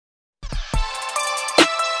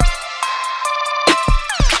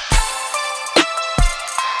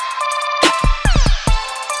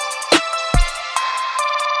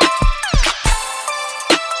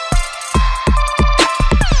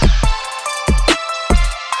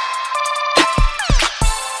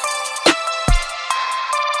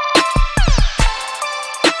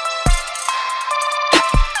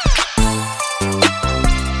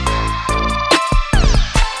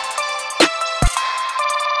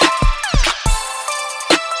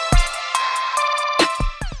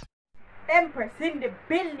Empress in the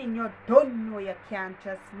building. You don't know you can't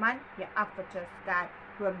trust man. You have to trust God.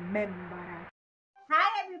 Remember that.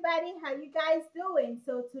 Hi everybody, how you guys doing?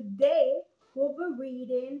 So today we'll be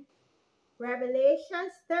reading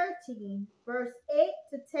Revelations 13 verse 8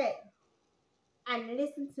 to 10. And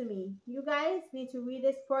listen to me. You guys need to read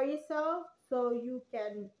this for yourself so you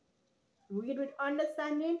can read with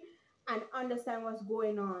understanding and understand what's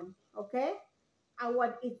going on, okay? And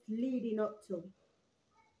what it's leading up to.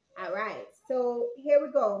 All right, so here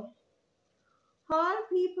we go. All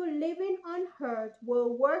people living on earth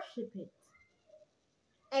will worship it,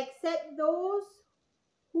 except those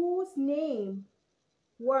whose names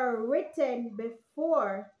were written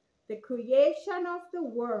before the creation of the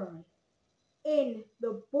world in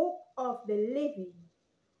the book of the living,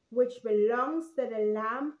 which belongs to the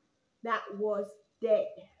Lamb that was dead.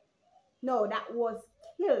 No, that was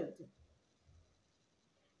killed.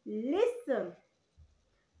 Listen,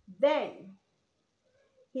 then,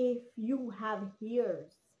 if you have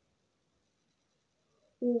ears,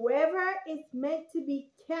 whoever is meant to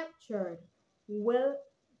be captured will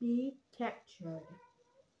be captured.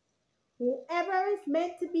 Whoever is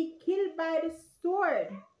meant to be killed by the sword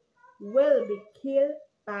will be killed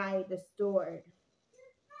by the sword.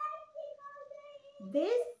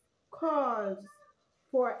 This calls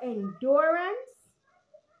for endurance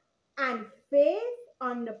and faith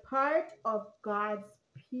on the part of God's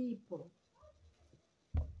people.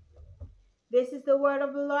 This is the word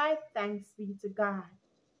of the Lord. Thanks be to God.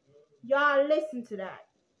 Y'all listen to that.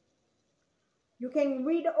 You can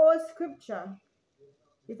read the whole scripture.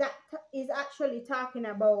 That is actually talking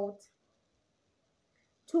about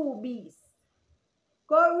two beasts.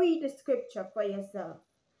 Go read the scripture for yourself.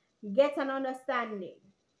 Get an understanding.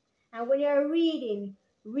 And when you're reading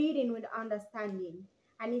with understanding.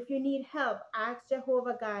 And if you need help, ask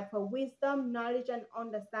Jehovah God for wisdom, knowledge, and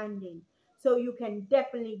understanding. So you can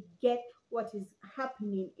definitely get what is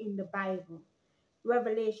happening in the Bible.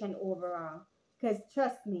 Revelation overall. Because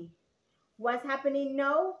trust me, what's happening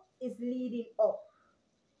now is leading up.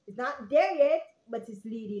 It's not there yet, but it's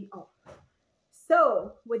leading up.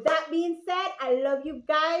 So, with that being said, I love you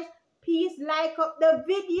guys. Please like up the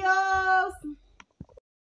videos.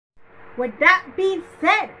 With that being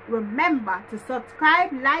said, remember to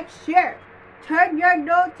subscribe, like, share. Turn your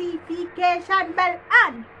notification bell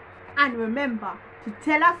on. And remember to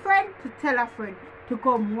tell a friend to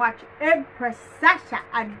come watch Empress Sasha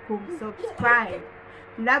and come subscribe.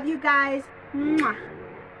 Love you guys. Mwah.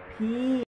 Peace.